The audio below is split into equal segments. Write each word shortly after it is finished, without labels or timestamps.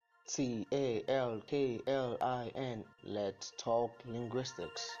TALKLIN. Let's talk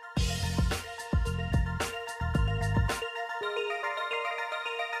linguistics.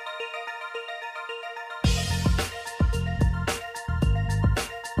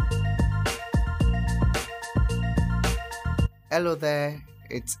 Hello there,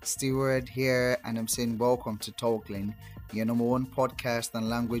 it's Stewart here, and I'm saying welcome to Talkling, your number one podcast on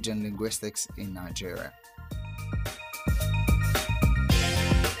language and linguistics in Nigeria.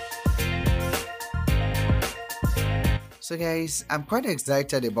 So, guys, I'm quite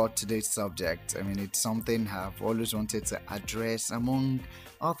excited about today's subject. It's something I've always wanted to address among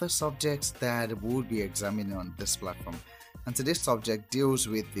other subjects that we'll be examining on this platform. And today's subject deals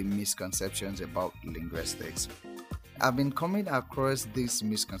with the misconceptions about linguistics. I've been coming across these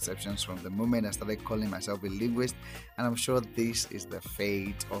misconceptions from the moment I started calling myself a linguist, and I'm sure this is the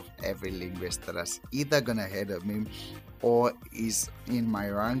fate of every linguist that has either gone ahead of me or is in my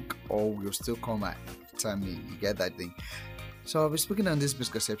rank or will still come after me. You get that thing? So I'll be speaking on these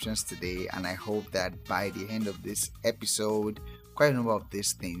misconceptions today, and I hope that by the end of this episode, quite a number of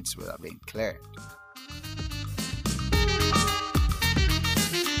these things will have been cleared.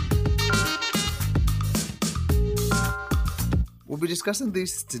 We'll be discussing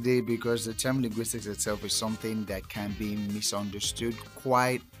this today because the term linguistics itself is something that can be misunderstood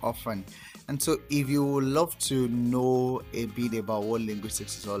quite often. And so if you would love to know a bit about what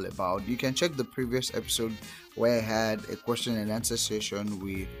linguistics is all about, you can check the previous episode where I had a question and answer session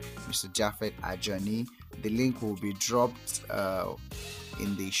with Mr. Jafet Ajani. The link will be dropped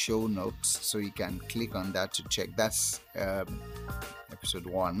in the show notes, so you can click on that to check. That's episode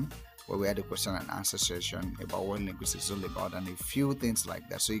 1. Where we had a question and answer session about what linguistics is all about and a few things like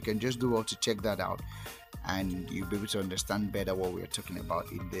that. So you can just do well to check that out and you'll be able to understand better what we're talking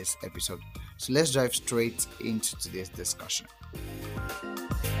about in this episode. So let's dive straight into today's discussion.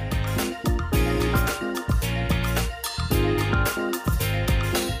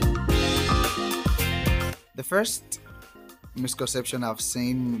 The first misconception I've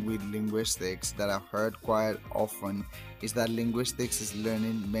seen with linguistics that I've heard quite often is that linguistics is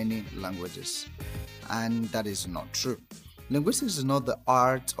learning many languages, and that is not true. Linguistics is not the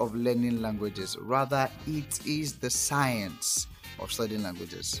art of learning languages, rather it is the science of studying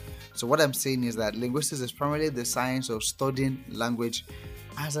languages. So what I'm saying is that linguistics is primarily the science of studying language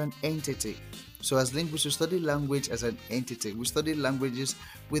as an entity. So as linguists, we study language as an entity. We study languages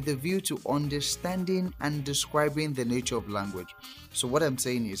with a view to understanding and describing the nature of language. So what I'm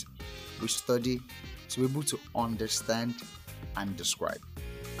saying is we study to be able to understand and describe.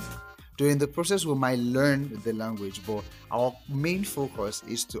 During the process, we might learn the language, but our main focus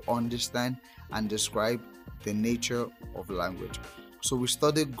is to understand and describe the nature of language. So we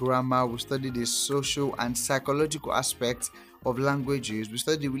study grammar, we study the social and psychological aspects of languages, we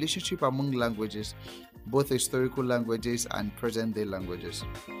study the relationship among languages, both historical languages and present-day languages.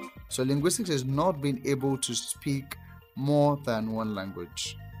 So linguistics is not being able to speak more than one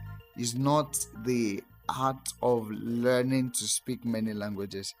language. It's not the art of learning to speak many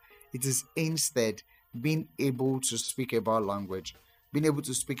languages. It is instead being able to speak about language, being able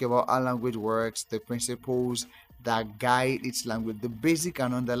to speak about how language works, the principles that guide its language, the basic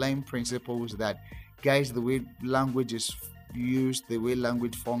and underlying principles that guide the way language is used, the way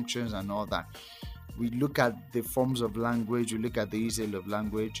language functions and all that. We look at the forms of language, we look at the usage of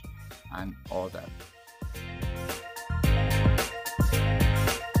language and all that.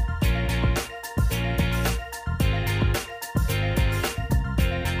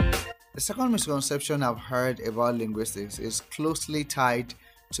 The second misconception I've heard about linguistics is closely tied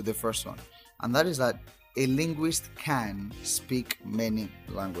to the first one, and that is that a linguist can speak many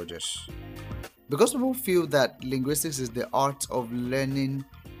languages. Because people feel that linguistics is the art of learning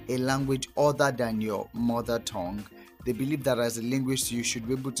a language other than your mother tongue, they believe that as a linguist you should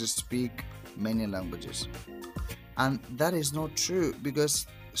be able to speak many languages. And that is not true, because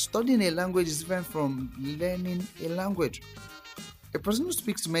studying a language is different from learning a language. A person who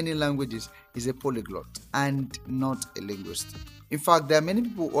speaks many languages is a polyglot and not a linguist. In fact, there are many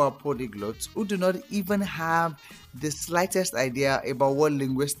people who are polyglots who do not even have the slightest idea about what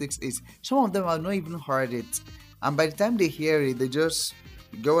linguistics is. Some of them have not even heard it. And by the time they hear it, they just,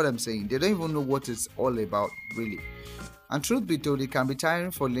 you get what I'm saying? They don't even know what it's all about, really. And truth be told, it can be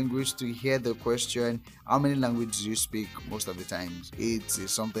tiring for linguists to hear the question, how many languages do you speak most of the times? It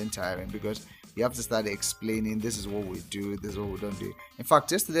is something tiring because you have to start explaining this is what we do, this is what we don't do. In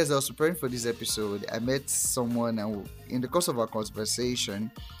fact, yesterday as I was preparing for this episode, I met someone, and in the course of our conversation,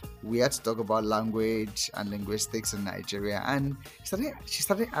 we had to talk about language and linguistics in Nigeria. And she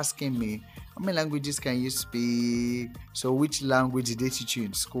started asking me, How many languages can you speak? So which language did they teach you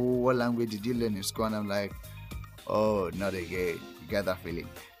in school? What language did you learn in school? And I'm like, oh, not again. You get that feeling.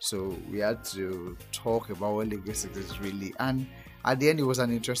 So we had to talk about what linguistics is really. And at the end, it was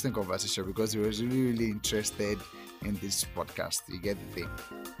an interesting conversation because he was really, really interested in this podcast. You get the thing.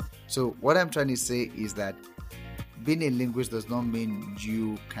 So what I'm trying to say is that being a linguist does not mean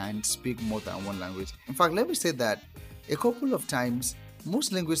you can speak more than one language. In fact, let me say that a couple of times,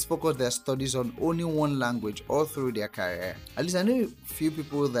 most linguists focus their studies on only one language all through their career. At least I know a few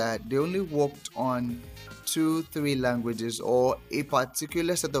people that they only worked on 2-3 languages or a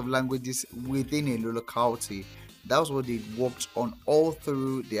particular set of languages within a locality. That's what they worked on all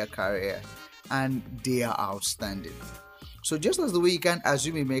through their career, and they are outstanding. So just as the way you can't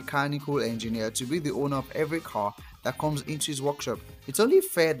assume a mechanical engineer to be the owner of every car that comes into his workshop, it's only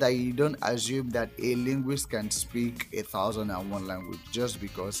fair that you don't assume that a linguist can speak 1,001 language just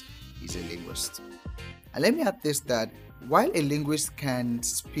because he's a linguist. And let me add this, that while a linguist can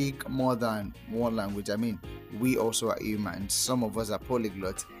speak more than one language, I mean, we also are humans, some of us are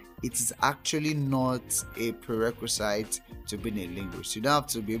polyglots, it is actually not a prerequisite to being a linguist. You don't have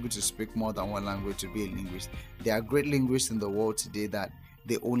to be able to speak more than one language to be a linguist. There are great linguists in the world today that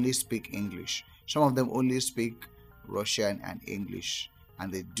they only speak English. Some of them only speak Russian and English.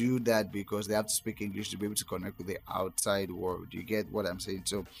 And they do that because they have to speak English to be able to connect with the outside world. You get what I'm saying?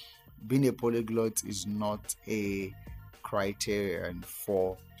 So being a polyglot is not a criterion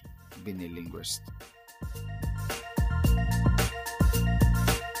for being a linguist.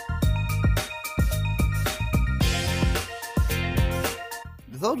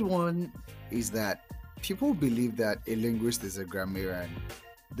 The third one is that people believe that a linguist is a grammarian.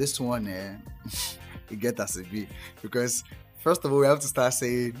 This one, you get as a B, because first of all, we have to start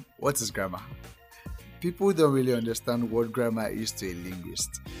saying, what is grammar? People don't really understand what grammar is to a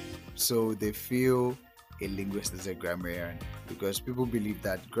linguist. So they feel a linguist is a grammarian because people believe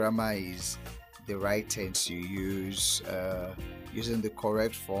that grammar is the right tense you use, using the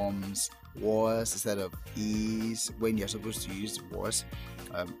correct forms, was instead of is when you're supposed to use was,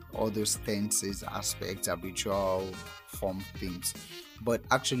 all those tenses, aspects, habitual form things. But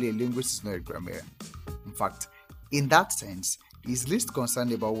actually, a linguist is not a grammarian. In fact, in that sense, he's least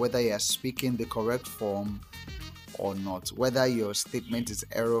concerned about whether you are speaking the correct form or not, whether your statement is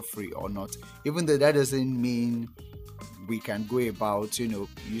error-free or not. Even though that doesn't mean we can go about,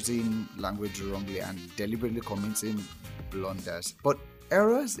 using language wrongly and deliberately committing blunders. But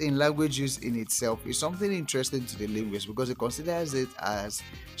errors in language use in itself is something interesting to the linguist because it considers it as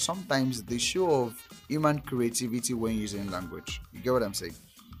sometimes the show of human creativity when using language. You get what I'm saying?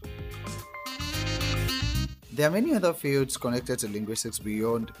 There are many other fields connected to linguistics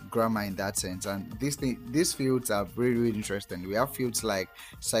beyond grammar in that sense, and these fields are very, really interesting. We have fields like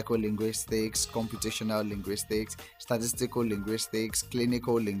psycholinguistics, computational linguistics, statistical linguistics,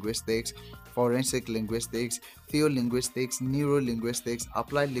 clinical linguistics, forensic linguistics, theolinguistics, neurolinguistics,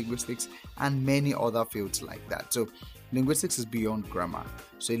 applied linguistics, and many other fields like that. So linguistics is beyond grammar.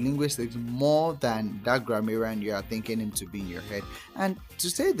 So a linguist is more than that grammarian you are thinking him to be in your head. And to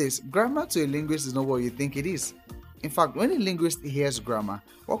say this, grammar to a linguist is not what you think it is. In fact, when a linguist hears grammar,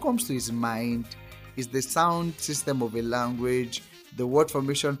 what comes to his mind is the sound system of a language, the word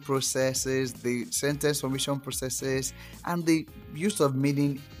formation processes, the sentence formation processes, and the use of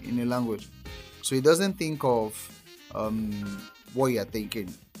meaning in a language. So he doesn't think of what you're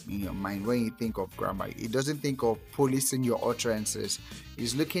thinking in your mind when you think of grammar. He doesn't think of policing your utterances.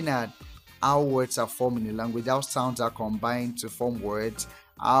 He's looking at how words are formed in a language, how sounds are combined to form words,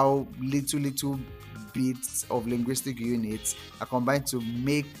 how little bits of linguistic units are combined to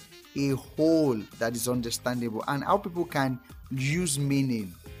make a whole that is understandable, and how people can use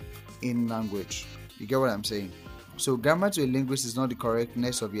meaning in language. You get what I'm saying? So grammar to a linguist is not the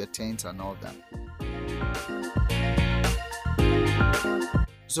correctness of your tense and all that.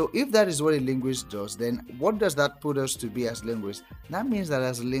 So if that is what a linguist does, then what does that put us to be as linguists? That means that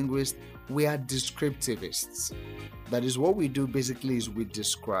as linguists, we are descriptivists. That is what we do basically is we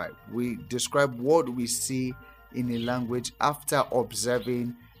describe. We describe what we see in a language after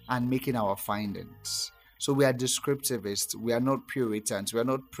observing and making our findings. So we are descriptivists. We are not Puritans. We are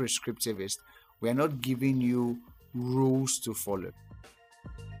not prescriptivists. We are not giving you rules to follow.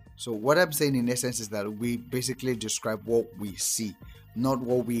 So what I'm saying in essence is that we basically describe what we see, not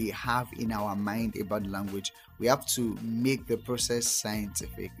what we have in our mind about language. We have to make the process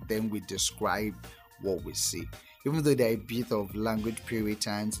scientific, then we describe what we see. Even though there are a bit of language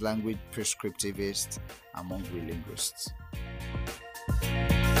Puritans, language prescriptivists among we linguists.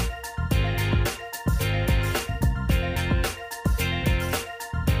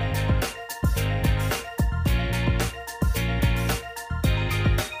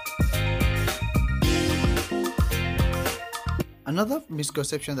 Another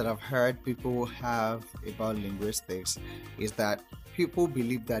misconception that I've heard people have about linguistics is that people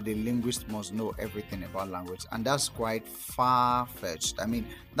believe that the linguist must know everything about language, and that's quite far fetched. I mean,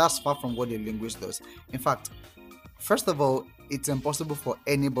 that's far from what a linguist does. In fact, first of all, it's impossible for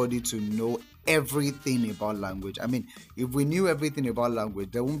anybody to know everything about language. I mean, if we knew everything about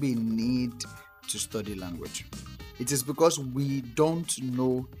language, there won't be need to study language. It is because we don't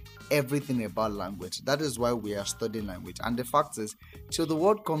know everything about language. That is why we are studying language. And the fact is, till the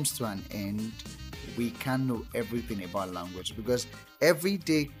world comes to an end, we can't know everything about language, because every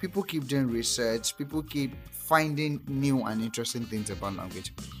day people keep doing research, people keep finding new and interesting things about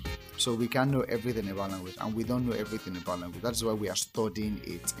language. So we can't know everything about language, and we don't know everything about language. That's why we are studying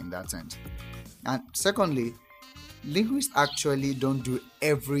it in that sense. And secondly, linguists actually don't do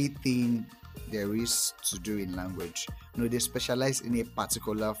everything there is to do in language. No, they specialize in a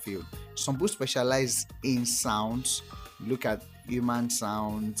particular field. Some people specialize in sounds, look at human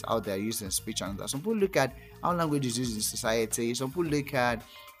sounds, how they're used in speech and that. Some people look at how language is used in society. Some people look at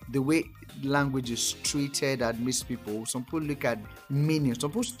the way language is treated amidst people. Some people look at meaning.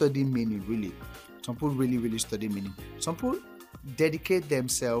 Some people study meaning, really. Some people really study meaning. Some people dedicate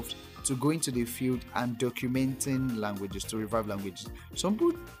themselves to going to the field and documenting languages, to revive languages. Some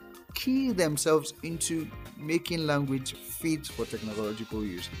people key themselves into making language fit for technological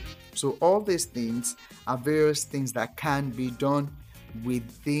use. So all these things are various things that can be done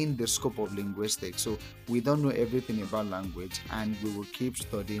within the scope of linguistics. So we don't know everything about language, and we will keep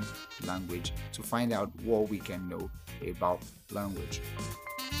studying language to find out what we can know about language.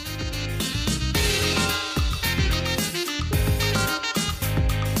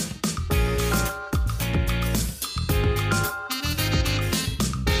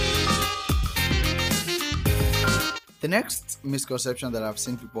 The next misconception that I've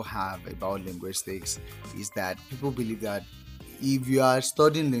seen people have about linguistics is that people believe that if you are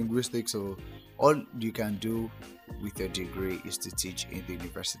studying linguistics, so all you can do with your degree is to teach in the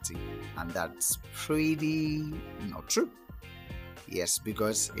university, and that's pretty not true. Yes,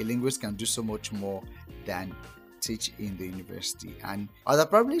 because a linguist can do so much more than teach in the university. And I'd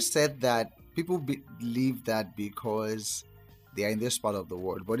probably said that people believe that because they are in this part of the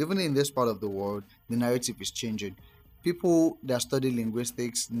world, but even in this part of the world, the narrative is changing. People that study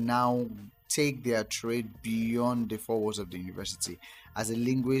linguistics now take their trade beyond the four walls of the university. As a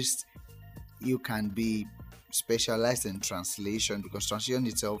linguist, you can be specialized in translation, because translation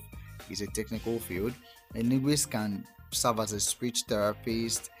itself is a technical field. A linguist can serve as a speech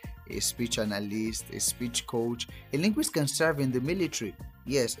therapist, a speech analyst, a speech coach. A linguist can serve in the military.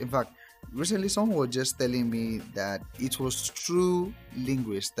 Yes, in fact, recently someone was just telling me that it was through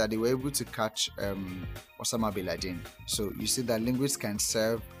linguists that they were able to catch Osama bin Laden. So you see that linguists can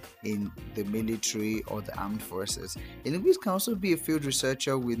serve in the military or the armed forces. A linguist can also be a field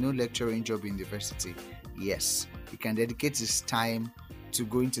researcher with no lecturing job in university. Yes, he can dedicate his time to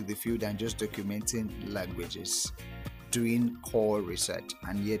going to the field and just documenting languages, doing core research,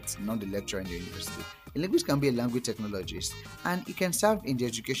 and yet not the lecturer in the university. A linguist can be a language technologist, and he can serve in the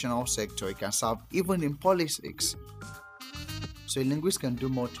educational sector. He can serve even in politics. So a linguist can do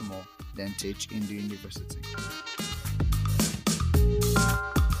much more than teach in the university.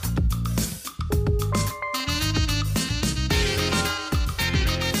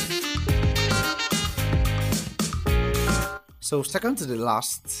 So second to the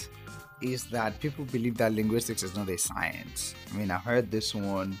last is that people believe that linguistics is not a science. I mean, I heard this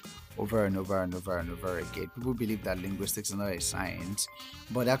one over and over again. People believe that linguistics is not a science,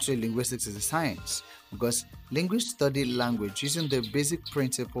 but actually linguistics is a science, because linguists study language using the basic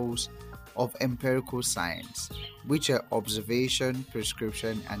principles of empirical science, which are observation,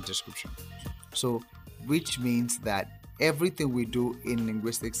 prescription, and description. So, which means that everything we do in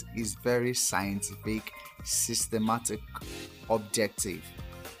linguistics is very scientific, systematic, objective.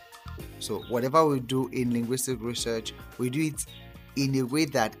 So whatever we do in linguistic research, we do it in a way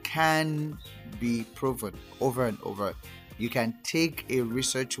that can be proven over and over. You can take a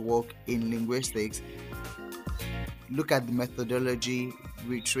research work in linguistics, look at the methodology,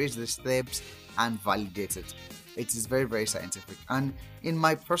 retrace the steps, and validate it. It is very scientific. And in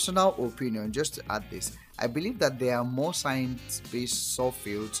my personal opinion, just to add this, I believe that there are more science-based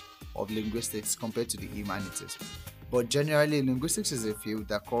subfields of linguistics compared to the humanities. But generally, linguistics is a field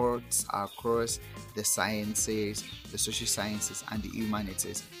that cuts across the sciences, the social sciences, and the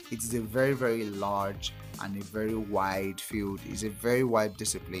humanities. It is a very large and a very wide field. It's a very wide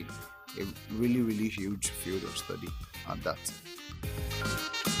discipline, a really huge field of study at that.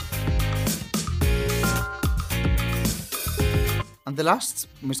 And the last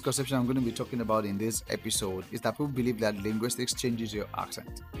misconception I'm going to be talking about in this episode is that people believe that linguistics changes your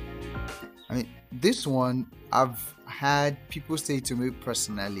accent. I mean, this one I've had people say to me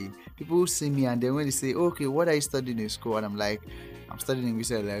personally. People see me and then when they say, okay, what are you studying in school? And I'm like, I'm studying English.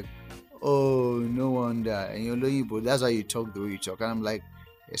 They're like, oh, no wonder. And you're Loyibo, that's why you talk the way you talk. And I'm like,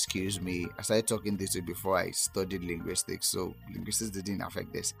 excuse me, I started talking this way before I studied linguistics, so linguistics didn't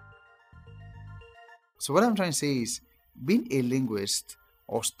affect this. So what I'm trying to say is, being a linguist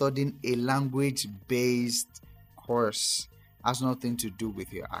or studying a language-based course has nothing to do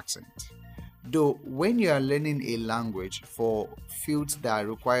with your accent. Though when you are learning a language for fields that are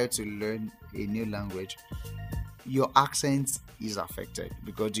required to learn a new language, your accent is affected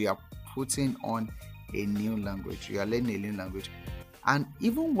because you are putting on a new language. You are learning a new language. And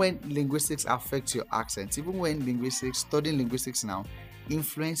even when linguistics affects your accent, even when studying linguistics now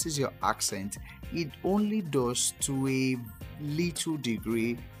influences your accent, it only does to a little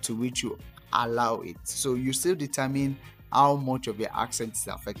degree to which you allow it. So you still determine how much of your accent is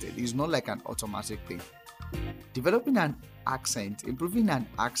affected. It's not like an automatic thing. Developing an accent, improving an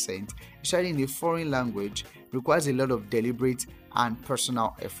accent, especially in a foreign language, requires a lot of deliberate and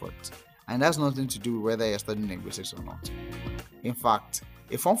personal effort. And that's nothing to do with whether you're studying linguistics or not. In fact,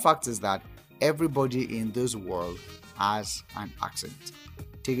 a fun fact is that everybody in this world has an accent.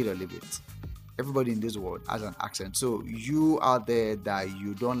 Take it or leave it. Everybody in this world has an accent. So you out there that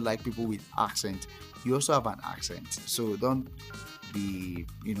you don't like people with accent, you also have an accent. So don't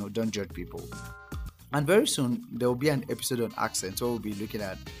judge people. And very soon there will be an episode on accents. So we'll be looking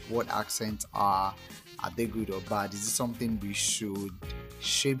at what accents are. Are they good or bad? Is it something we should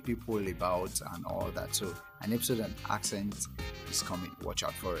shame people about and all that? So an episode on accents is coming. Watch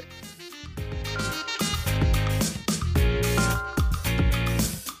out for it.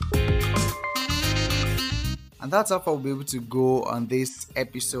 And that's how far we'll be able to go on this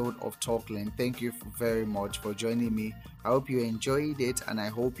episode of Talkling. Thank you very much for joining me. I hope you enjoyed it and I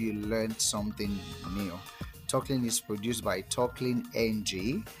hope you learned something new. Talkling is produced by Talkling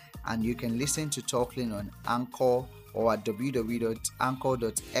NG, and you can listen to Talkling on Anchor or at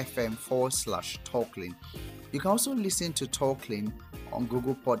www.anchor.fm/Talkling. You can also listen to Talkling on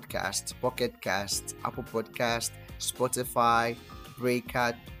Google Podcast, Pocket Cast, Apple Podcast, Spotify,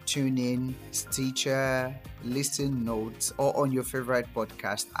 Breaker, TuneIn, Stitcher, Listen Notes, or on your favorite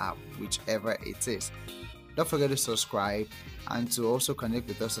podcast app, whichever it is. Don't forget to subscribe and to also connect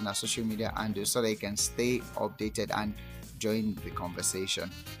with us on our social media handles so that you can stay updated and join the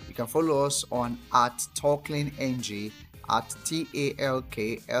conversation. You can follow us on @TalklingNG,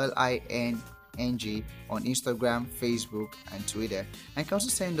 @TalklingNG on Instagram, Facebook, and Twitter. And you can also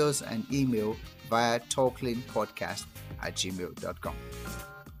send us an email via talklingpodcast@gmail.com.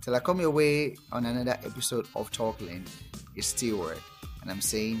 Till I come your way on another episode of Talkling, it's Stewart, and I'm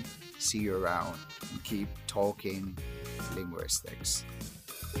saying see you around and keep talking linguistics.